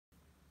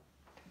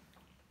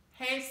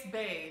Hey, it's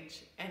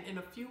Baje, and in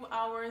a few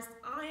hours,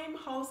 I'm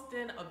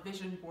hosting a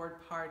vision board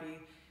party.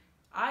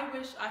 I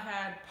wish I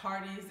had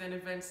parties and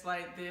events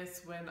like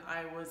this when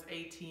I was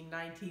 18,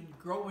 19,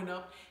 growing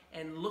up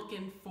and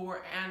looking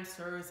for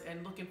answers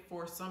and looking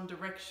for some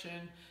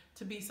direction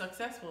to be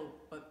successful,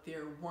 but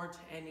there weren't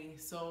any.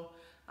 So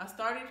I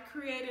started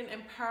creating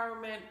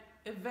empowerment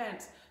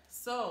events.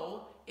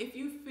 So if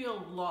you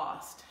feel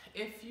lost,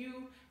 if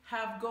you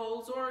have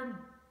goals or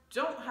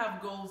don't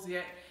have goals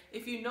yet,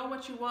 if you know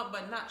what you want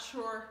but not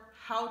sure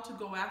how to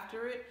go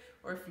after it,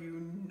 or if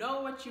you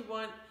know what you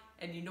want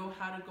and you know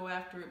how to go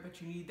after it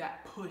but you need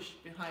that push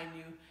behind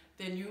you,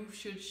 then you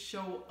should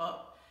show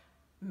up.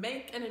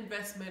 Make an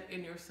investment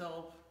in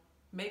yourself.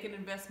 Make an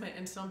investment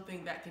in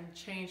something that can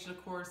change the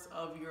course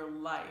of your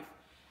life.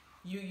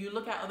 You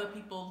look at other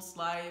people's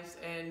lives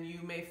and you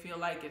may feel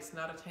like it's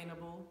not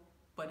attainable,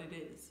 but it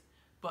is.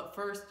 But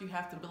first you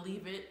have to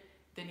believe it.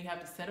 Then you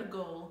have to set a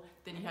goal,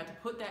 then you have to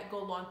put that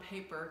goal on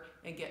paper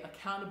and get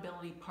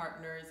accountability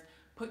partners,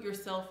 put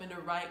yourself in the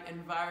right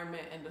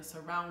environment and the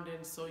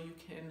surroundings so you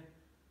can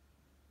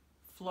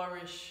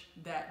flourish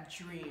that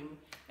dream.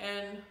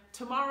 And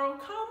tomorrow,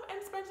 come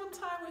and spend some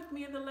time with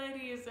me and the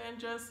ladies and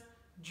just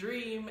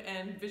dream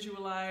and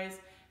visualize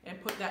and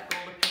put that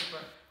goal to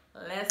paper.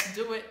 Let's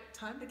do it.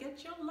 Time to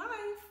get your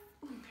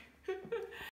life.